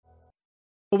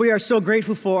Well, we are so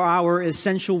grateful for our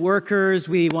essential workers.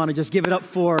 We want to just give it up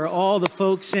for all the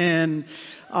folks in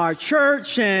our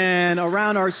church and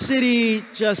around our city,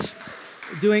 just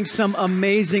doing some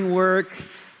amazing work.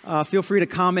 Feel free to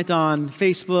comment on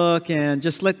Facebook and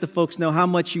just let the folks know how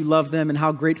much you love them and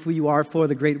how grateful you are for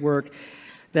the great work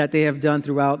that they have done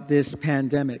throughout this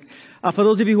pandemic. For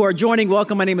those of you who are joining,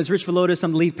 welcome. My name is Rich Velotis.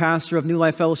 I'm the lead pastor of New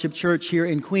Life Fellowship Church here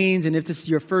in Queens. And if this is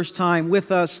your first time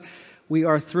with us, we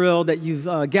are thrilled that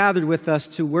you've gathered with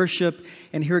us to worship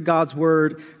and hear God's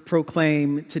word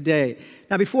proclaimed today.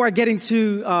 Now, before I get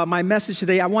into my message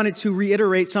today, I wanted to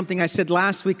reiterate something I said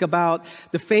last week about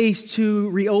the Phase 2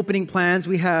 reopening plans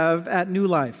we have at New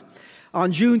Life.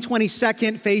 On June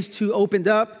 22nd, Phase 2 opened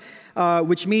up,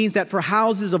 which means that for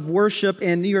houses of worship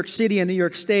in New York City and New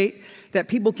York State, that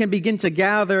people can begin to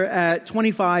gather at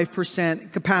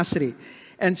 25% capacity.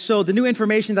 And so the new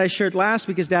information that I shared last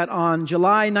week is that on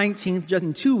July 19th, just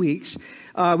in 2 weeks,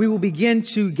 we will begin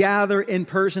to gather in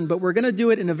person, but we're going to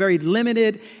do it in a very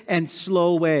limited and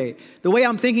slow way. The way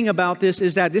I'm thinking about this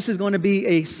is that this is going to be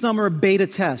a summer beta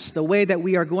test, the way that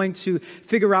we are going to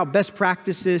figure out best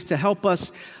practices to help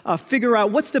us figure out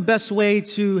what's the best way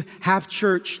to have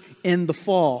church in the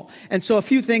fall. And so a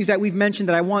few things that we've mentioned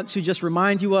that I want to just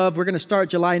remind you of. We're going to start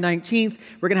July 19th.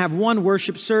 We're going to have one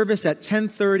worship service at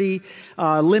 10:30,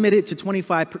 limited to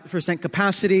 25%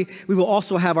 capacity. We will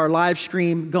also have our live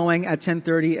stream going at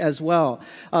 10:30 as well.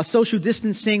 Social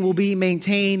distancing will be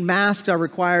maintained. Masks are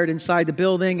required inside the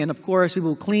building. And of course, we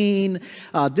will clean,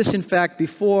 disinfect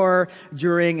before,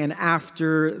 during, and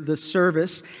after the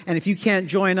service. And if you can't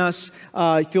join us,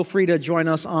 feel free to join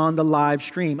us on the live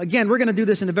stream. Again, we're going to do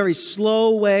this in a very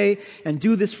slow way and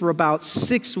do this for about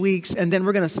 6 weeks. And then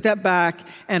we're going to step back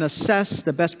and assess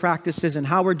the best practices and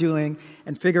how we're doing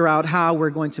and figure out how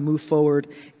we're going to move forward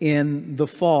in the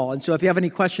fall. And so if you have any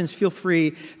questions, feel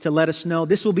free to let us know.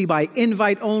 This will be by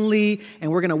invite only,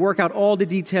 and we're going to work out all the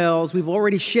details. We've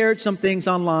already shared some things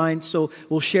online, so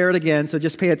we'll share it again. So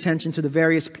just pay attention to the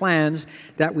various plans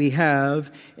that we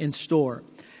have in store.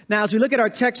 Now, as we look at our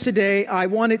text today, I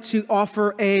wanted to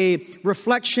offer a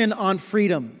reflection on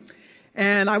freedom.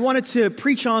 And I wanted to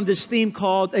preach on this theme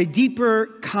called A Deeper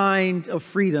Kind of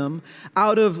Freedom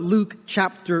out of Luke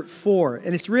chapter 4.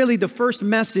 And it's really the first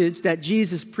message that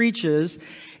Jesus preaches.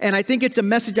 And I think it's a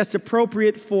message that's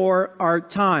appropriate for our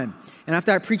time. And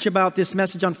after I preach about this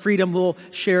message on freedom, we'll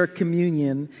share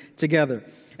communion together.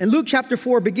 In Luke chapter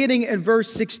 4, beginning in verse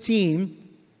 16,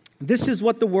 this is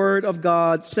what the word of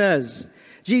God says.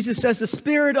 Jesus says, "The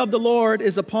Spirit of the Lord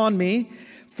is upon me,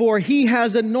 for he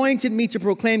has anointed me to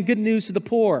proclaim good news to the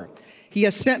poor. He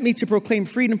has sent me to proclaim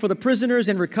freedom for the prisoners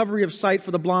and recovery of sight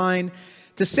for the blind,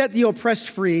 to set the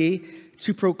oppressed free,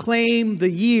 to proclaim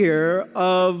the year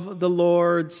of the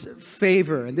Lord's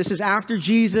favor." And this is after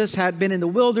Jesus had been in the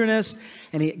wilderness,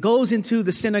 and he goes into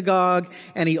the synagogue,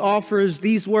 and he offers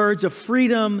these words of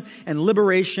freedom and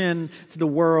liberation to the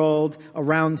world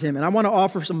around him. And I want to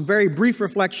offer some very brief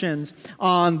reflections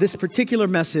on this particular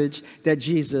message that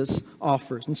Jesus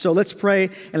offers. And so let's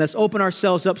pray, and let's open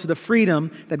ourselves up to the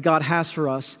freedom that God has for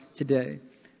us today.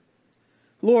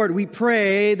 Lord, we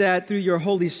pray that through your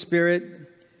Holy Spirit,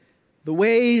 the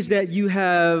ways that you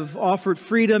have offered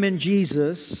freedom in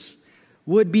Jesus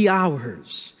would be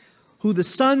ours. Who the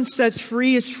Son sets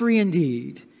free is free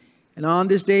indeed. And on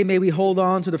this day, may we hold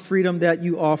on to the freedom that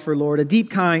you offer, Lord, a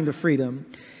deep kind of freedom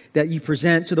that you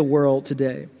present to the world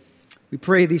today. We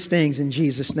pray these things in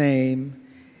Jesus' name.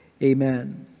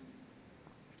 Amen.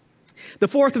 The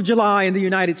 4th of July in the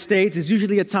United States is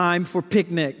usually a time for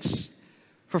picnics,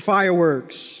 for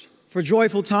fireworks, for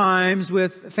joyful times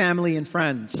with family and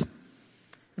friends.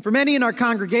 For many in our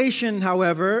congregation,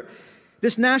 however,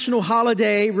 this national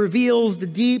holiday reveals the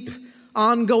deep,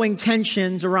 ongoing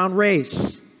tensions around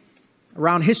race,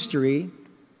 around history,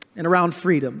 and around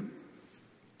freedom.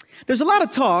 There's a lot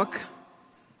of talk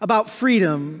about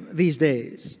freedom these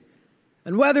days.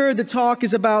 And whether the talk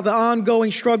is about the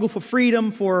ongoing struggle for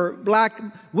freedom for black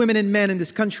women and men in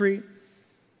this country,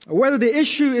 or whether the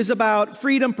issue is about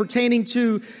freedom pertaining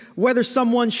to whether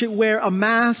someone should wear a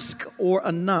mask or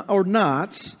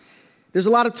not, there's a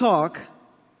lot of talk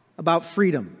about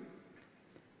freedom.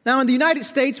 Now, in the United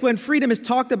States, when freedom is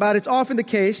talked about, it's often the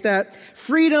case that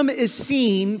freedom is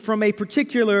seen from a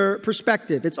particular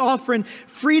perspective. It's often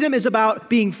freedom is about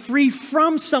being free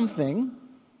from something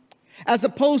as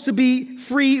opposed to be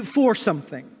free for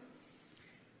something.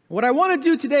 What I want to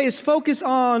do today is focus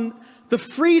on the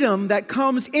freedom that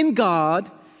comes in God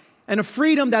and a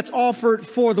freedom that's offered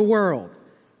for the world.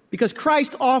 Because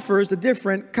Christ offers a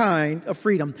different kind of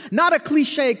freedom. Not a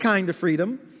cliche kind of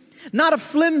freedom, not a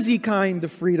flimsy kind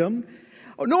of freedom,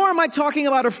 Nor am I talking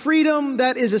about a freedom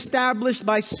that is established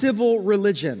by civil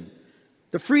religion.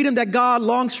 The freedom that God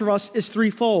longs for us is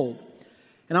threefold.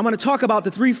 And I'm going to talk about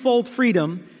the threefold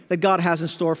freedom that God has in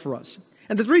store for us.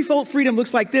 And the threefold freedom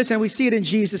looks like this, and we see it in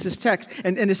Jesus' text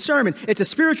and in his sermon. It's a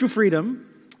spiritual freedom,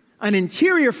 an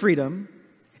interior freedom,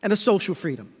 and a social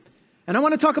freedom. And I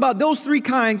want to talk about those three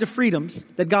kinds of freedoms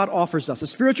that God offers us: a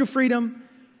spiritual freedom,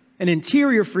 an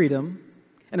interior freedom,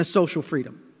 and a social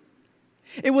freedom.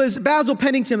 It was Basil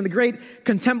Pennington, the great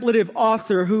contemplative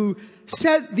author, who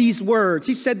said these words.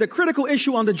 He said, "The critical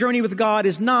issue on the journey with God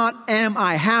is not, am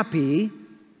I happy,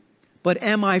 but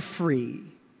am I free?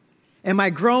 Am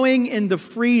I growing in the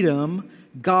freedom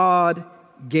God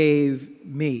gave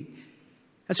me?"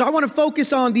 And so I want to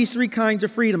focus on these three kinds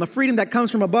of freedom: a freedom that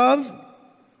comes from above,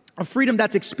 a freedom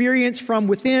that's experienced from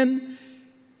within,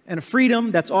 and a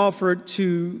freedom that's offered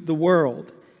to the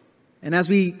world. And as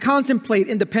we contemplate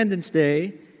Independence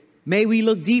Day, may we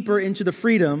look deeper into the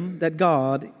freedom that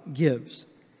God gives.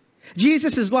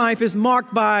 Jesus' life is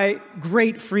marked by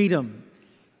great freedom,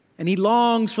 and he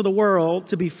longs for the world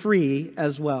to be free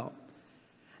as well.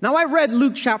 Now, I read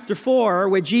Luke chapter 4,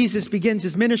 where Jesus begins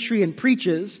his ministry and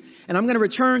preaches, and I'm going to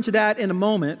return to that in a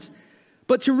moment.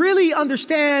 But to really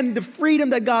understand the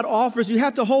freedom that God offers, you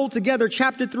have to hold together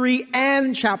chapter 3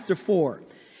 and chapter 4.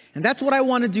 And that's what I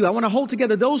want to do. I want to hold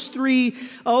together those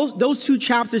two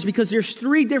chapters, because there's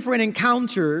three different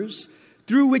encounters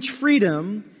through which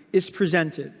freedom is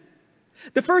presented.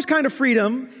 The first kind of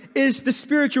freedom is the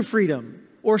spiritual freedom,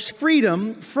 or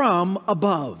freedom from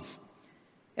above.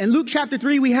 In Luke chapter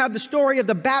 3, we have the story of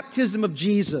the baptism of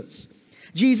Jesus.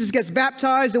 Jesus gets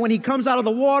baptized, and when he comes out of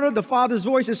the water, the Father's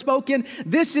voice is spoken,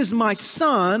 "This is my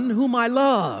Son, whom I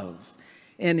love.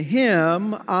 In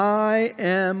him I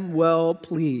am well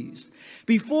pleased."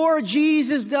 Before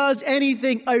Jesus does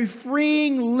anything, a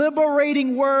freeing,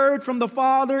 liberating word from the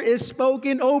Father is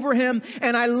spoken over him.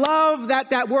 And I love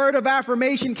that that word of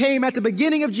affirmation came at the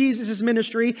beginning of Jesus'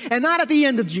 ministry and not at the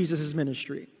end of Jesus'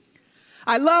 ministry.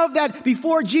 I love that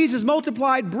before Jesus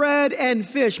multiplied bread and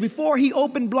fish, before he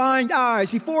opened blind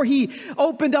eyes, before he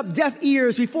opened up deaf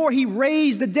ears, before he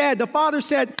raised the dead, the Father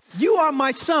said, "You are my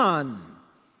Son,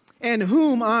 in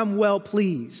whom I'm well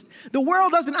pleased." The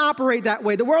world doesn't operate that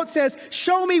way. The world says,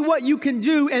 "Show me what you can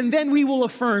do, and then we will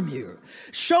affirm you.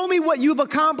 Show me what you've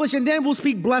accomplished, and then we'll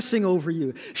speak blessing over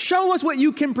you. Show us what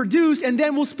you can produce, and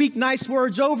then we'll speak nice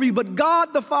words over you." But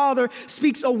God the Father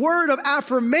speaks a word of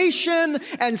affirmation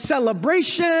and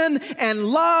celebration and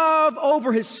love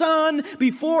over his Son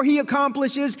before he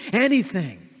accomplishes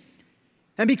anything.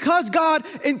 And because God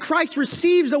in Christ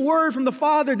receives a word from the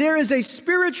Father, there is a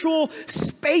spiritual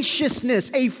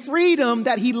spaciousness, a freedom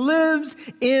that he lives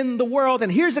in the world.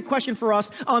 And here's a question for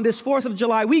us on this 4th of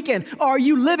July weekend. Are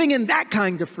you living in that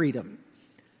kind of freedom?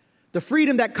 The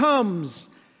freedom that comes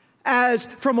as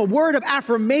from a word of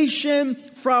affirmation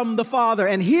from the Father.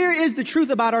 And here is the truth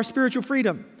about our spiritual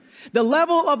freedom. The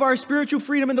level of our spiritual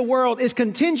freedom in the world is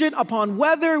contingent upon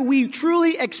whether we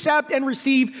truly accept and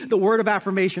receive the word of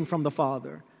affirmation from the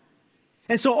Father.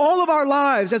 And so all of our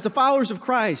lives as the followers of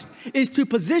Christ is to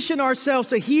position ourselves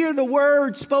to hear the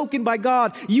word spoken by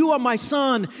God. "You are my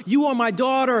Son, you are my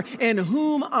daughter, in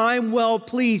whom I'm well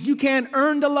pleased." You can't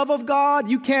earn the love of God.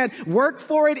 You can't work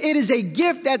for it. It is a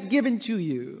gift that's given to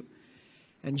you.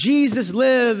 And Jesus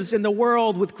lives in the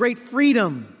world with great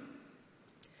freedom,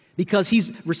 because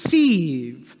he's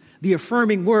received the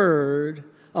affirming word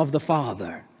of the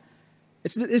Father.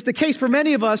 It's the case for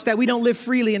many of us that we don't live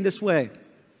freely in this way,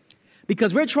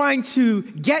 because we're trying to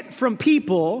get from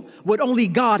people what only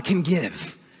God can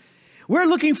give. We're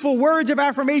looking for words of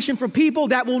affirmation from people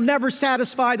that will never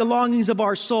satisfy the longings of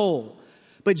our soul.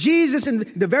 But Jesus,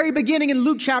 in the very beginning in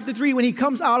Luke chapter 3, when he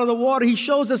comes out of the water, he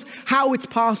shows us how it's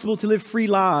possible to live free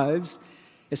lives.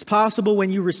 It's possible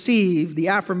when you receive the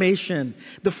affirmation,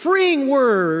 the freeing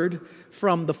word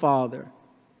from the Father.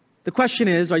 The question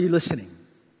is, are you listening?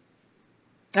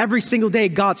 Every single day,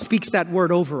 God speaks that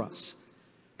word over us.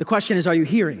 The question is, are you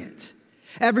hearing it?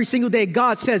 Every single day,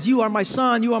 God says, "You are my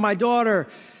Son, you are my daughter."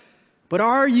 But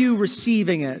are you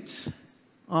receiving it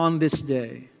on this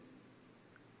day?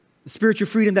 The spiritual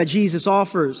freedom that Jesus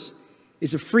offers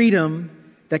is a freedom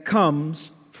that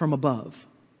comes from above.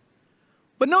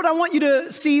 But note, I want you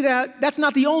to see that that's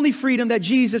not the only freedom that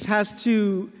Jesus has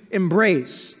to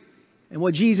embrace, and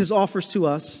what Jesus offers to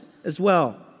us as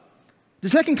well. The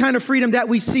second kind of freedom that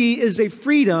we see is a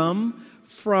freedom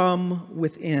from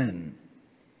within.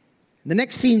 The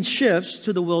next scene shifts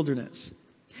to the wilderness.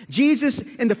 Jesus,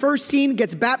 in the first scene,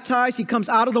 gets baptized. He comes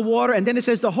out of the water, and then it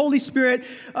says the Holy Spirit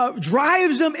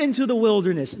drives him into the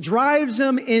wilderness, drives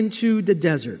him into the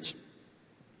desert.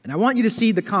 And I want you to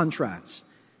see the contrast.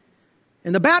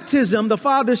 In the baptism, the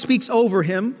Father speaks over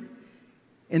him.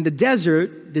 In the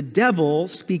desert, the devil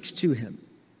speaks to him.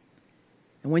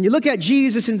 And when you look at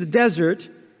Jesus in the desert,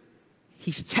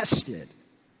 he's tested.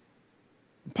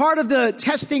 Part of the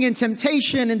testing and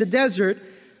temptation in the desert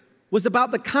was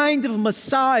about the kind of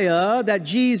Messiah that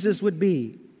Jesus would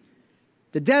be.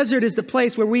 The desert is the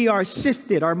place where we are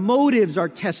sifted, our motives are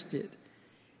tested.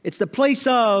 It's the place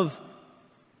of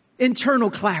internal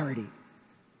clarity.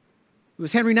 It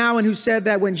was Henry Nouwen who said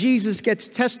that when Jesus gets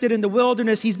tested in the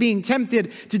wilderness, he's being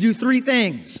tempted to do three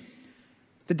things.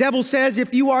 The devil says,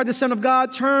 if you are the Son of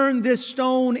God, turn this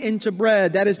stone into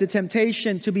bread. That is the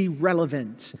temptation to be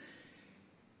relevant.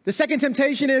 The second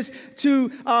temptation is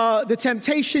the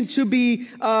temptation to be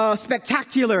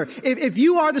spectacular. If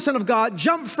you are the Son of God,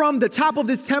 jump from the top of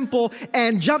this temple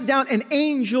and jump down, and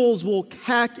angels will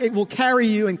carry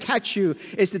you and catch you.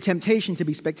 It's the temptation to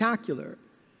be spectacular.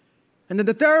 And then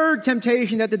the third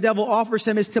temptation that the devil offers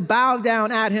him is to bow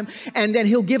down at him, and then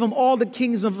he'll give him all the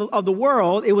kings of the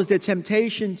world. It was the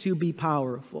temptation to be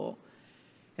powerful.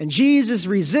 And Jesus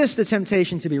resists the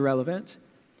temptation to be relevant,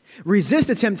 resist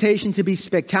the temptation to be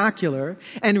spectacular,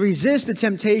 and resist the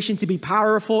temptation to be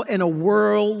powerful in a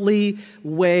worldly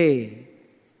way.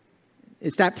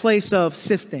 It's that place of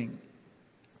sifting,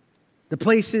 the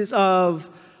places of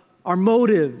our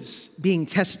motives being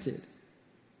tested.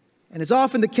 And it's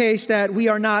often the case that we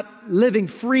are not living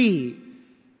free,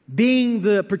 being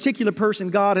the particular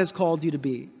person God has called you to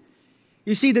be.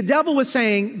 You see, the devil was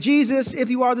saying, Jesus, if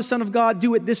you are the Son of God,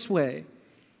 do it this way.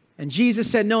 And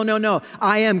Jesus said, no.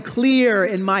 I am clear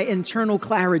in my internal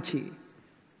clarity,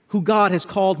 who God has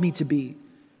called me to be,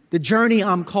 the journey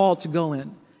I'm called to go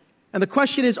in. And the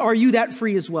question is, are you that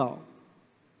free as well?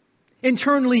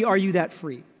 Internally, are you that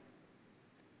free?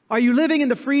 Are you living in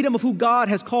the freedom of who God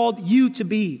has called you to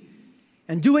be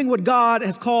and doing what God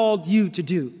has called you to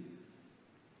do?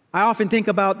 I often think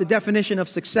about the definition of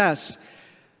success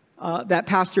that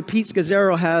Pastor Pete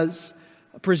Scazzaro has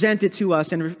presented to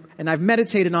us, and I've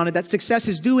meditated on it, that success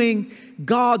is doing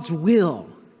God's will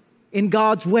in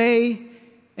God's way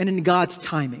and in God's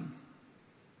timing.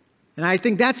 And I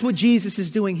think that's what Jesus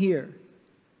is doing here.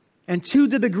 And to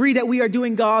the degree that we are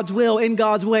doing God's will in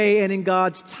God's way and in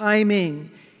God's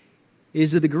timing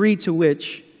is the degree to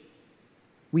which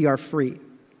we are free.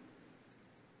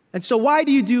 And so why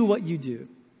do you do what you do?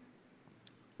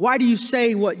 Why do you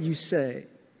say what you say?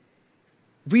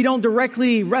 If we don't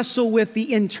directly wrestle with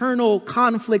the internal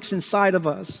conflicts inside of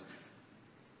us,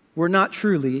 we're not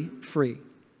truly free.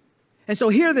 And so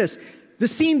hear this. The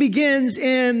scene begins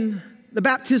in the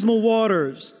baptismal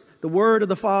waters. The word of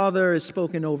the Father is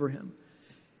spoken over him.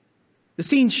 The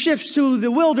scene shifts to the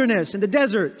wilderness and the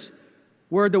desert,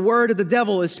 where the word of the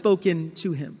devil is spoken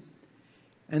to him.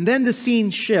 And then the scene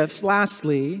shifts,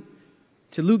 lastly,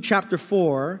 to Luke chapter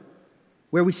 4,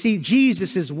 where we see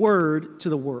Jesus' word to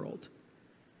the world.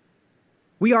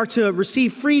 We are to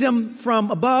receive freedom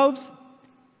from above,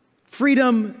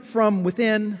 freedom from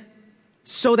within,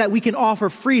 so that we can offer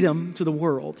freedom to the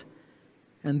world.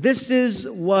 And this is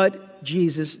what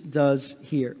Jesus does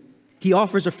here. He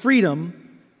offers a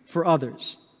freedom for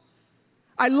others.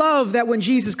 I love that when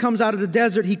Jesus comes out of the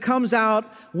desert, he comes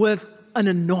out with an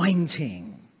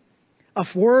anointing, a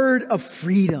word of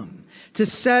freedom to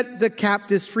set the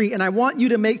captives free. And I want you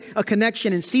to make a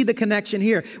connection and see the connection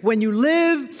here. When you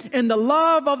live in the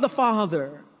love of the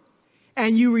Father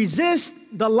and you resist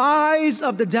the lies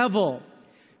of the devil,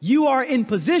 you are in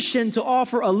position to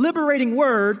offer a liberating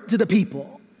word to the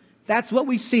people. That's what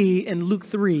we see in Luke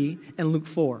 3 and Luke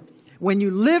 4. When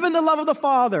you live in the love of the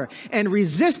Father and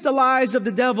resist the lies of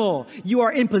the devil, you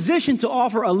are in position to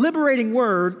offer a liberating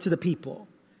word to the people.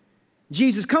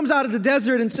 Jesus comes out of the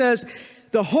desert and says,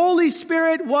 the Holy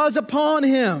Spirit was upon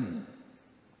him.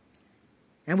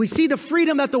 And we see the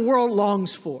freedom that the world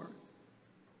longs for.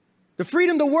 The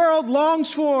freedom the world longs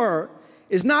for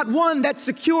is not one that's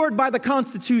secured by the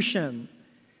Constitution.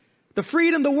 The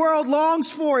freedom the world longs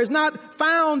for is not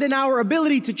found in our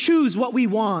ability to choose what we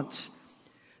want.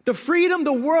 The freedom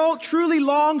the world truly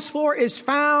longs for is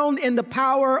found in the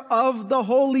power of the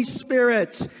Holy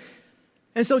Spirit.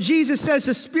 And so Jesus says,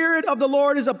 the Spirit of the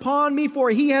Lord is upon me, for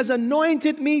he has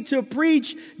anointed me to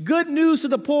preach good news to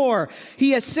the poor.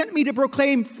 He has sent me to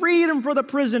proclaim freedom for the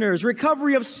prisoners,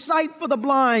 recovery of sight for the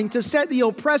blind, to set the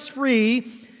oppressed free,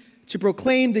 to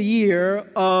proclaim the year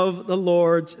of the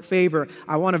Lord's favor.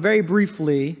 I want to very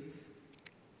briefly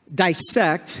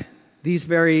dissect these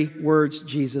very words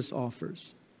Jesus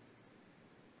offers.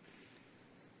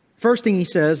 First thing he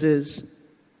says is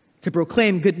to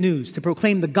proclaim good news, to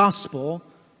proclaim the gospel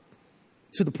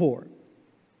to the poor.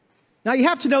 Now you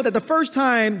have to know that the first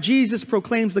time Jesus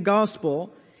proclaims the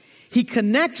gospel, he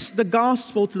connects the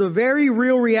gospel to the very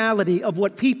real reality of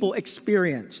what people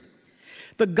experienced.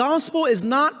 The gospel is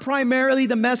not primarily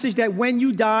the message that when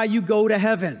you die, you go to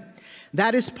heaven.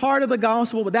 That is part of the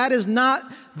gospel, but that is not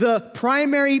the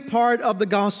primary part of the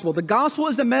gospel. The gospel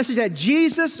is the message that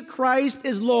Jesus Christ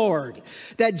is Lord,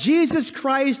 that Jesus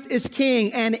Christ is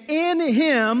King, and in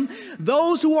him,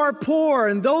 those who are poor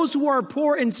and those who are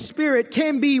poor in spirit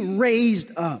can be raised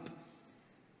up.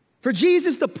 For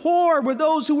Jesus, the poor were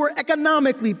those who were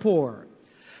economically poor,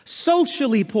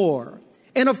 socially poor,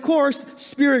 and of course,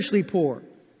 spiritually poor.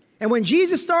 And when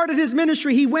Jesus started his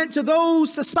ministry, he went to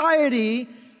those society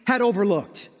had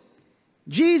overlooked.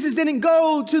 Jesus didn't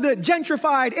go to the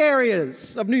gentrified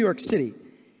areas of New York City.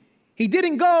 He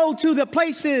didn't go to the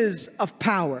places of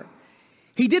power.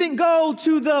 He didn't go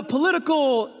to the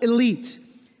political elite.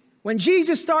 When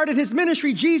Jesus started his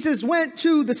ministry, Jesus went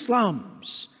to the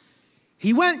slums.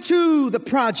 He went to the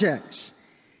projects.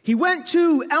 He went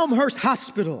to Elmhurst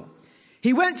Hospital.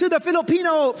 He went to the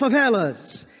Filipino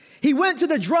favelas. He went to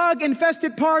the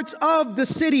drug-infested parts of the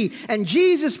city, and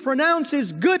Jesus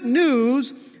pronounces good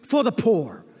news for the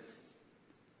poor.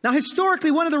 Now, historically,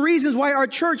 one of the reasons why our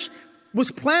church was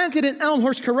planted in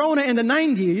Elmhurst, Corona in the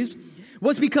 90s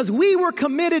was because we were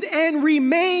committed and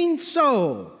remained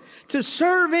so to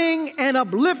serving and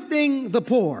uplifting the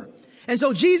poor. And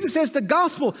so Jesus says the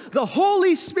gospel, the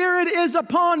Holy Spirit is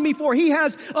upon me, for he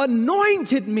has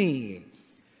anointed me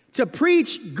to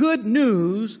preach good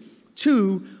news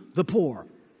to the poor.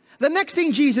 The next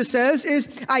thing Jesus says is,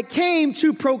 I came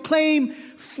to proclaim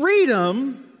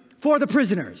freedom for the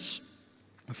prisoners.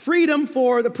 Freedom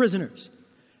for the prisoners.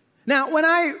 Now, when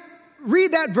I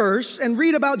read that verse and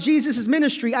read about Jesus'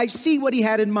 ministry, I see what he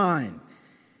had in mind.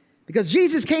 Because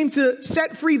Jesus came to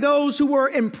set free those who were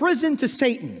imprisoned to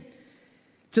Satan,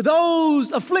 to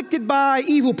those afflicted by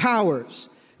evil powers.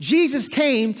 Jesus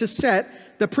came to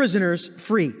set the prisoners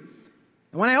free.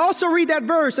 And when I also read that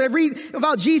verse, I read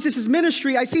about Jesus'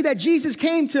 ministry, I see that Jesus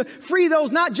came to free those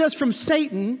not just from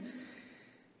Satan,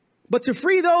 but to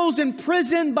free those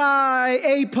imprisoned by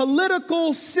a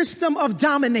political system of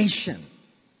domination.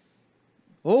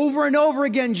 Over and over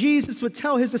again, Jesus would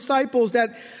tell his disciples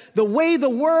that the way the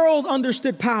world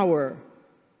understood power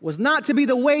was not to be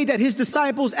the way that his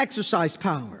disciples exercised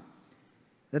power.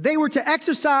 That they were to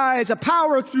exercise a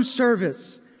power through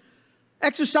service,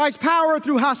 exercise power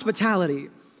through hospitality,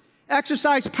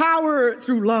 exercise power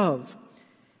through love.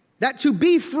 That to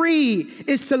be free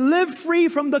is to live free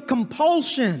from the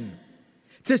compulsion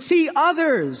to see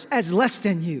others as less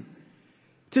than you,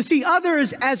 to see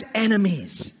others as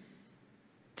enemies,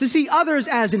 to see others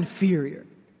as inferior.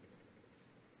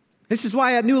 This is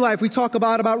why at New Life we talk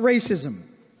about racism.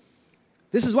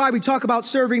 This is why we talk about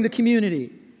serving the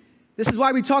community. This is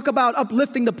why we talk about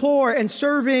uplifting the poor and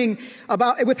serving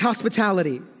with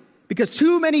hospitality. Because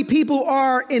too many people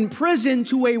are imprisoned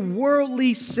to a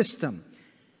worldly system.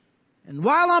 And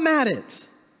while I'm at it,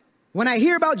 when I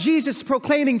hear about Jesus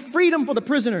proclaiming freedom for the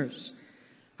prisoners,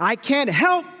 I can't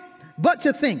help but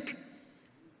to think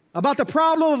about the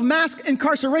problem of mass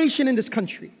incarceration in this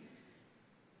country.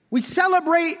 We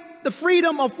celebrate the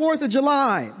freedom of 4th of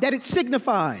July, that it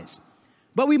signifies.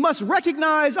 But we must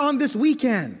recognize on this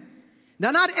weekend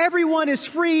that not everyone is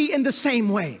free in the same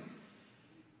way.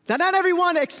 That not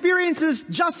everyone experiences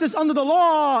justice under the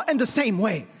law in the same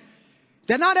way.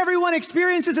 That not everyone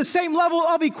experiences the same level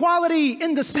of equality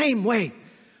in the same way.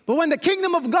 But when the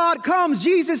kingdom of God comes,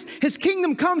 his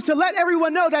kingdom comes to let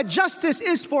everyone know that justice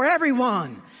is for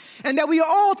everyone. And that we are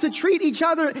all to treat each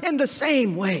other in the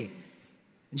same way.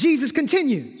 Jesus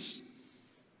continues.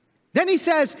 Then he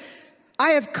says,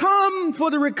 I have come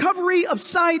for the recovery of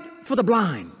sight for the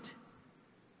blind.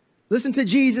 Listen to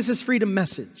Jesus' freedom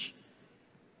message.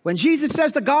 When Jesus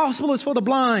says the gospel is for the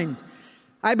blind,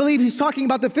 I believe he's talking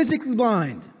about the physically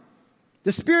blind,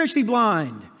 the spiritually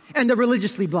blind, and the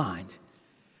religiously blind.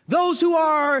 Those who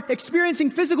are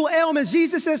experiencing physical ailments,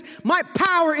 Jesus says, my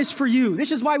power is for you.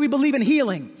 This is why we believe in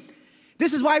healing.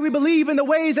 This is why we believe in the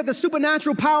ways that the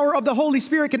supernatural power of the Holy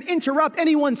Spirit can interrupt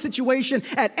anyone's situation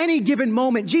at any given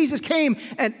moment. Jesus came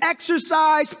and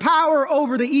exercised power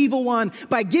over the evil one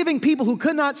by giving people who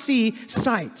could not see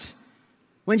sight.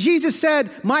 When Jesus said,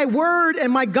 my word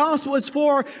and my gospel is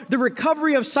for the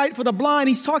recovery of sight for the blind,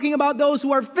 he's talking about those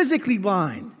who are physically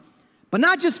blind. But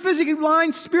not just physically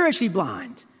blind, spiritually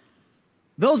blind.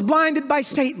 Those blinded by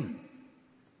Satan.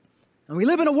 And we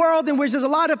live in a world in which there's a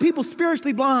lot of people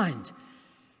spiritually blind.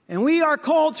 And we are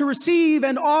called to receive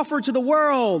and offer to the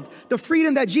world the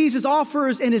freedom that Jesus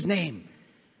offers in his name.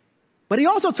 But he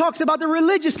also talks about the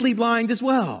religiously blind as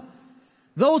well.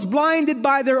 those blinded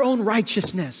by their own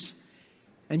righteousness.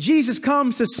 And Jesus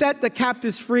comes to set the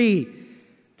captives free,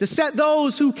 to set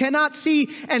those who cannot see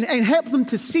and help them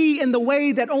to see in the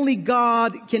way that only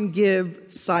God can give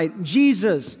sight.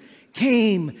 Jesus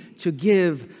came to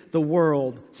give the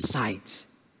world sight.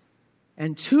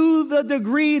 And to the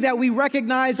degree that we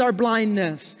recognize our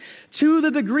blindness, to the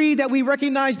degree that we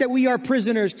recognize that we are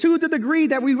prisoners, to the degree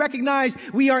that we recognize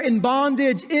we are in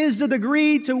bondage, is the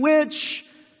degree to which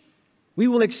we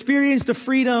will experience the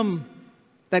freedom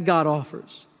that God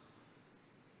offers.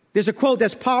 There's a quote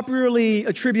that's popularly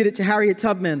attributed to Harriet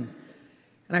Tubman,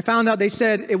 and I found out they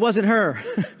said it wasn't her,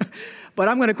 but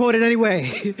I'm going to quote it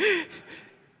anyway.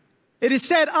 It is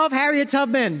said of Harriet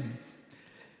Tubman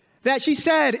that she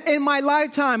said, "In my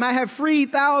lifetime, I have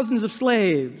freed thousands of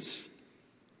slaves,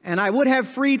 and I would have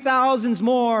freed thousands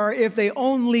more if they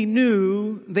only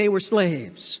knew they were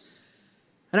slaves."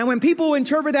 And when people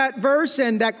interpret that verse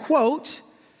and that quote,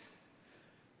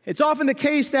 it's often the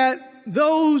case that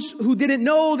those who didn't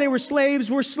know they were slaves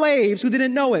who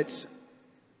didn't know it.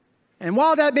 And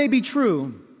while that may be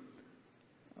true,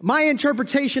 my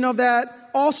interpretation of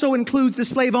that also includes the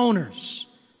slave owners.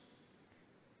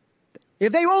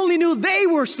 If they only knew they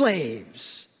were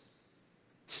slaves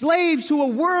to a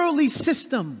worldly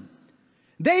system,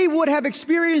 they would have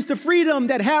experienced the freedom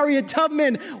that Harriet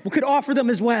Tubman could offer them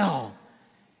as well.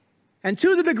 And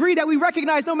to the degree that we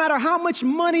recognize no matter how much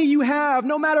money you have,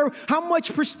 no matter how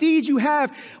much prestige you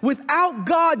have, without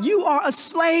God, you are a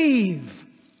slave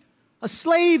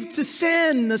to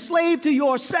sin, a slave to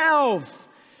yourself.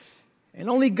 And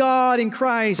only God in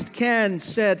Christ can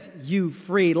set you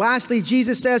free. Lastly,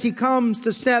 Jesus says he comes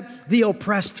to set the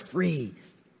oppressed free.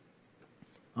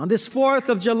 On this 4th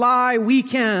of July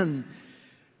weekend,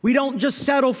 we don't just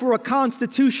settle for a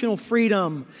constitutional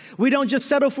freedom. We don't just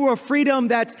settle for a freedom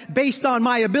that's based on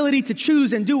my ability to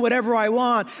choose and do whatever I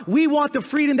want. We want the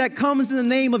freedom that comes in the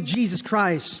name of Jesus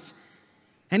Christ.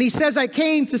 And he says, I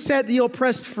came to set the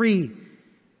oppressed free.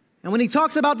 And when he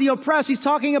talks about the oppressed, he's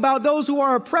talking about those who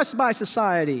are oppressed by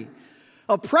society,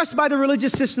 oppressed by the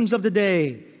religious systems of the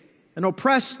day, and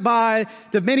oppressed by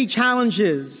the many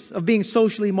challenges of being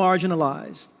socially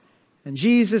marginalized. And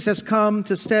Jesus has come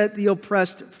to set the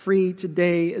oppressed free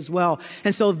today as well.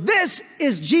 And so this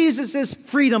is Jesus'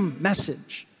 freedom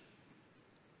message.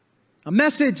 A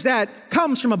message that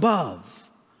comes from above.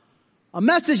 A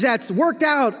message that's worked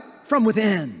out from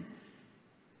within.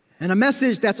 And a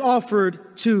message that's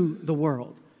offered to the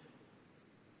world.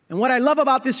 And what I love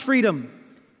about this freedom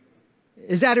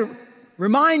is that it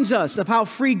reminds us of how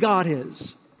free God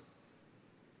is.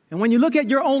 And when you look at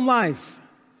your own life,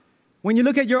 when you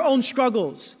look at your own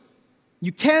struggles,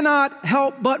 you cannot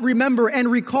help but remember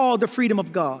and recall the freedom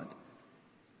of God.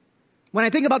 When I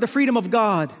think about the freedom of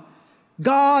God,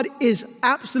 God is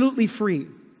absolutely free.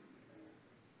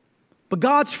 But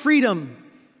God's freedom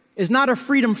is not a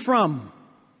freedom from,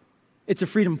 it's a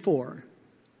freedom for.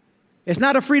 It's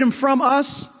not a freedom from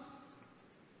us,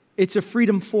 it's a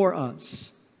freedom for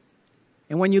us.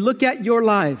 And when you look at your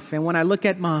life, and when I look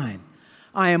at mine,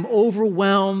 I am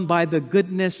overwhelmed by the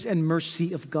goodness and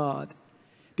mercy of God,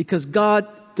 because God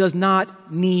does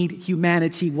not need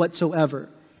humanity whatsoever.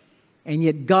 And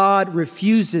yet God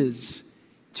refuses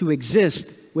to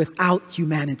exist without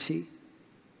humanity.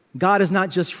 God is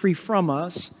not just free from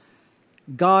us,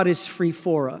 God is free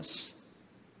for us.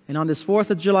 And on this 4th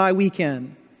of July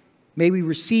weekend, may we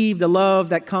receive the love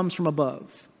that comes from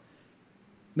above.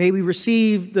 May we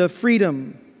receive the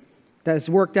freedom that is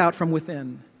worked out from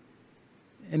within.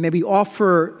 And may we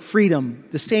offer freedom,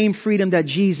 the same freedom that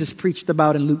Jesus preached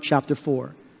about in Luke chapter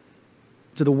 4,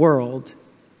 to the world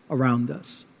around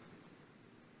us.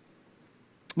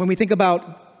 When we think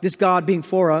about this God being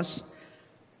for us,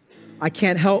 I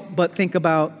can't help but think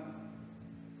about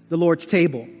the Lord's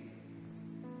table.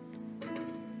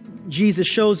 Jesus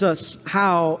shows us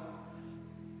how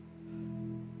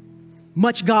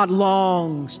much God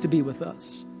longs to be with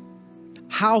us,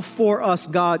 how for us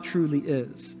God truly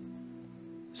is.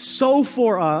 So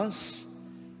for us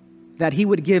that he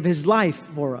would give his life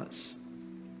for us.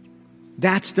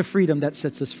 That's the freedom that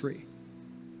sets us free.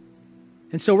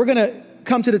 And so we're going to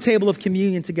come to the table of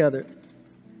communion together.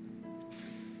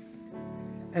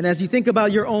 And as you think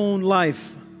about your own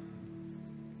life,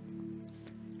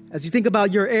 as you think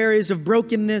about your areas of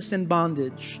brokenness and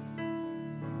bondage,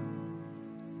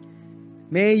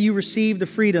 may you receive the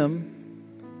freedom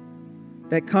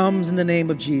that comes in the name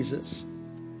of Jesus.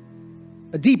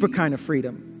 A deeper kind of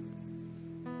freedom.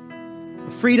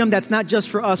 A freedom that's not just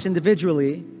for us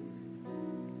individually,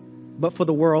 but for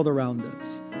the world around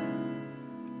us.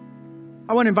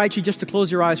 I want to invite you just to close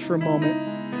your eyes for a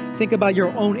moment. think about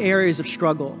your own areas of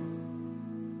struggle,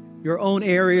 your own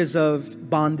areas of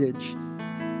bondage,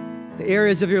 the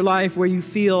areas of your life where you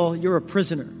feel you're a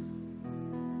prisoner.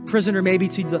 Prisoner maybe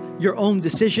to your own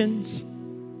decisions,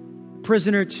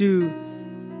 prisoner to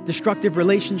destructive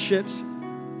relationships,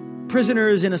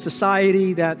 prisoners in a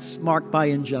society that's marked by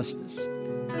injustice.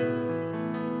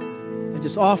 And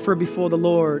just offer before the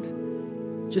Lord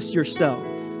just yourself.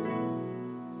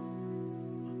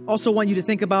 Also want you to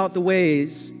think about the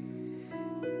ways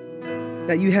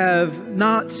that you have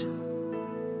not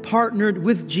partnered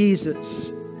with Jesus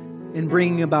in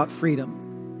bringing about freedom.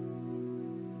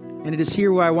 And it is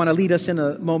here where I want to lead us in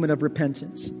a moment of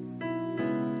repentance.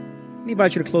 I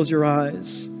invite you to close your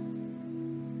eyes.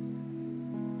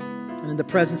 And in the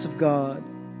presence of God,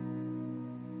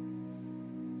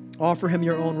 offer Him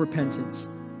your own repentance.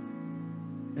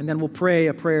 And then we'll pray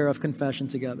a prayer of confession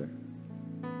together.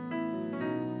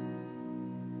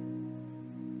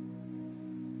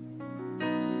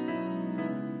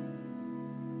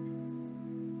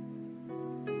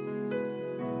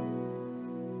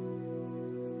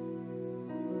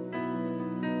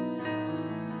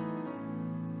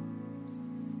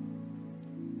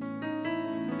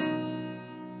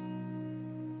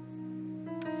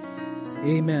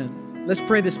 Amen. Let's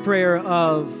pray this prayer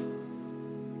of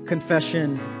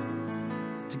confession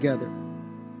together.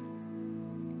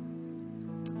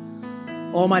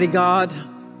 Almighty God,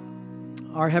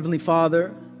 our Heavenly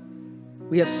Father,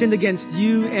 we have sinned against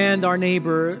you and our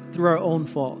neighbor through our own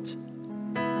fault,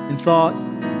 in thought,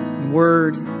 in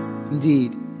word, in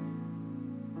deed,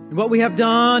 in what we have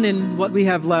done and what we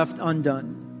have left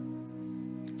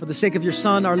undone. For the sake of your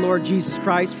Son, our Lord Jesus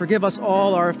Christ, forgive us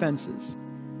all our offenses,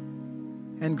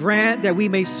 and grant that we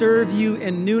may serve you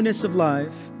in newness of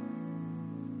life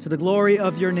to the glory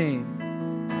of your name.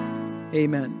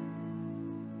 Amen.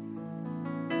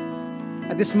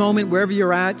 At this moment, wherever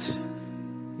you're at,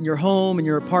 in your home, in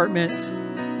your apartment,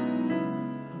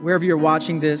 wherever you're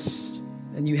watching this,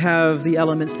 and you have the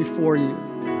elements before you,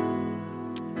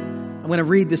 I'm going to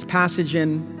read this passage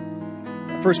in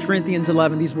 1 Corinthians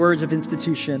 11, these words of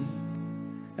institution,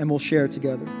 and we'll share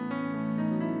together.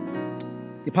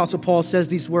 The Apostle Paul says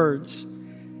these words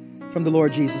from the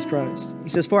Lord Jesus Christ. He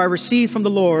says, "For I received from the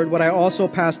Lord what I also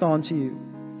passed on to you.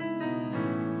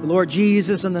 The Lord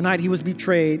Jesus, on the night he was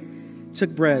betrayed, took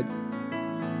bread.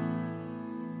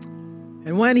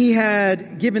 And when he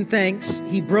had given thanks,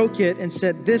 he broke it and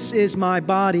said, 'This is my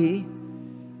body,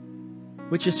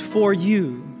 which is for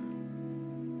you.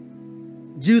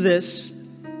 Do this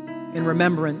in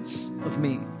remembrance of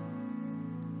me.'"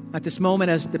 At this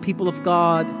moment, as the people of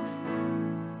God,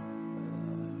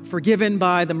 forgiven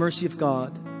by the mercy of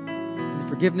God, and the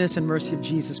forgiveness and mercy of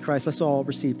Jesus Christ, let's all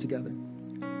receive together.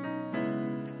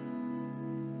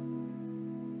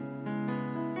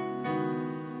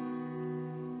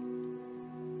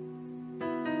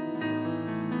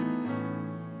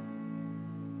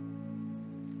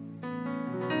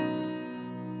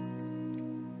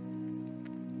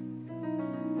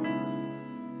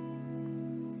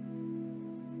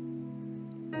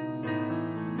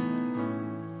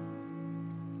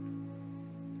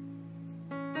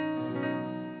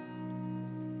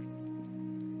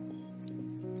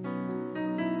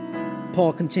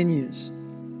 Paul continues.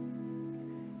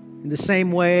 In the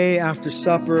same way, after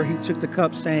supper, he took the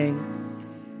cup, saying,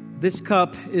 "This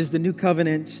cup is the new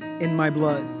covenant in my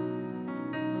blood.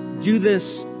 Do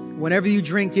this whenever you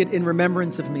drink it in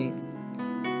remembrance of me.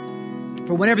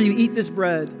 For whenever you eat this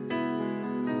bread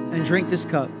and drink this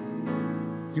cup,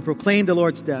 you proclaim the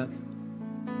Lord's death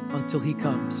until he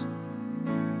comes."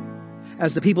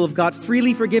 As the people of God,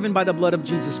 freely forgiven by the blood of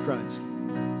Jesus Christ,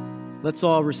 let's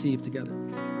all receive together.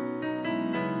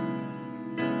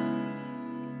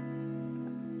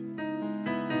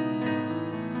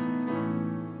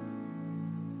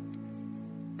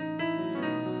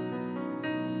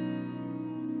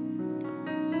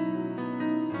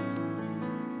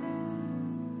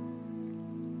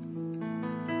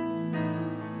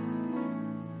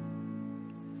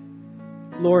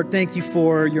 Lord, thank you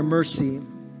for your mercy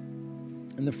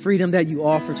and the freedom that you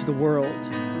offer to the world.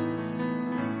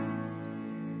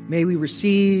 May we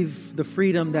receive the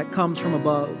freedom that comes from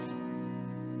above.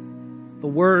 The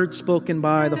word spoken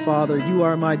by the Father, "You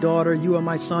are my daughter, you are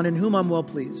my son, in whom I'm well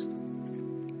pleased."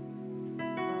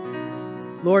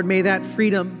 Lord, may that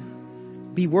freedom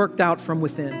be worked out from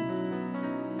within.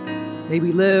 May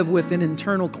we live with an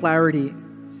internal clarity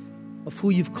of who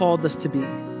you've called us to be.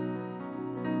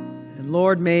 And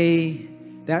Lord, may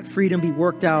that freedom be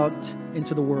worked out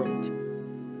into the world.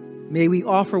 May we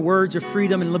offer words of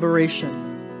freedom and liberation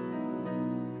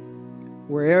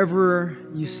wherever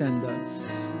you send us.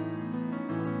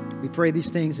 We pray these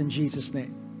things in Jesus'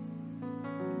 name.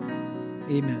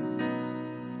 Amen.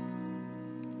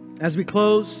 As we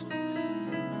close,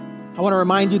 I want to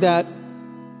remind you that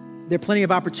there are plenty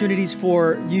of opportunities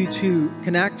for you to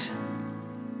connect.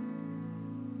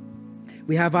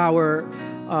 We have our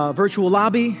virtual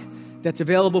lobby that's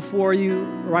available for you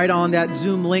right on that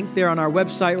Zoom link there on our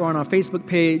website or on our Facebook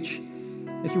page.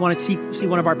 If you want to see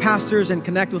one of our pastors and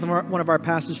connect with one of our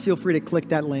pastors, feel free to click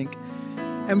that link.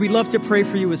 And we'd love to pray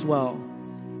for you as well.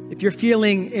 If you're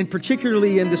feeling,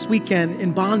 particularly in this weekend,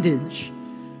 in bondage,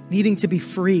 needing to be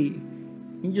free,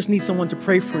 you just need someone to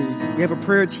pray for you. We have a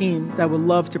prayer team that would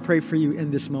love to pray for you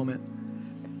in this moment.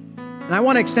 And I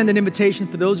want to extend an invitation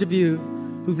for those of you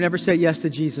who've never said yes to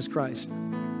Jesus Christ.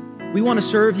 We want to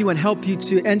serve you and help you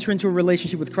to enter into a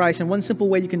relationship with Christ. And one simple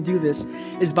way you can do this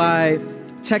is by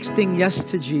texting yes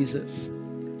to Jesus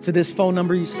to this phone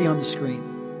number you see on the screen.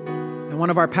 And one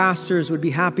of our pastors would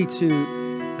be happy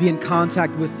to be in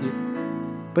contact with you.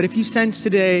 But if you sense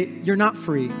today you're not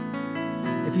free,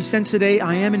 if you sense today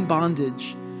I am in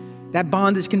bondage, that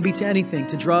bondage can be to anything,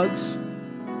 to drugs,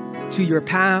 to your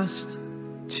past,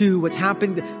 to what's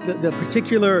happened, the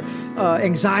particular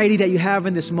anxiety that you have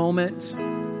in this moment.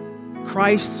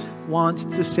 Christ wants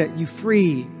to set you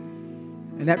free.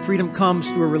 And that freedom comes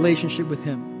through a relationship with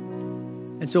Him.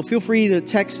 And so feel free to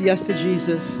text yes to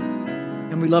Jesus,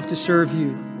 and we love to serve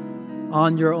you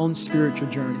on your own spiritual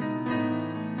journey.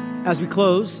 As we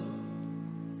close,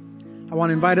 I want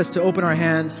to invite us to open our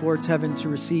hands towards heaven to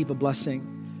receive a blessing,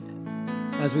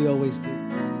 as we always do.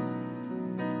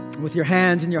 With your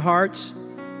hands and your hearts,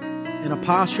 in a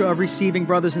posture of receiving,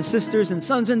 brothers and sisters and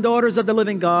sons and daughters of the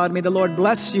living God, may the Lord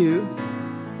bless you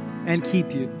and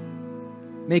keep you.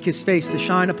 Make His face to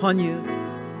shine upon you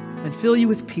and fill you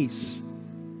with peace.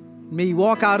 May you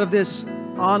walk out of this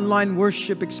online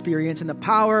worship experience in the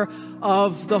power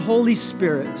of the Holy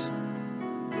Spirit,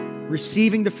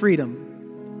 receiving the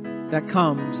freedom that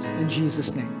comes in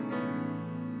Jesus'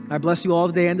 name. I bless you all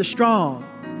today in the strong,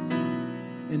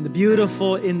 in the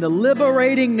beautiful, in the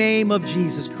liberating name of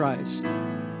Jesus Christ.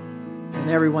 And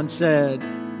everyone said,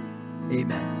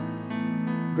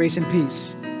 Amen. Grace and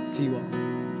peace to you all.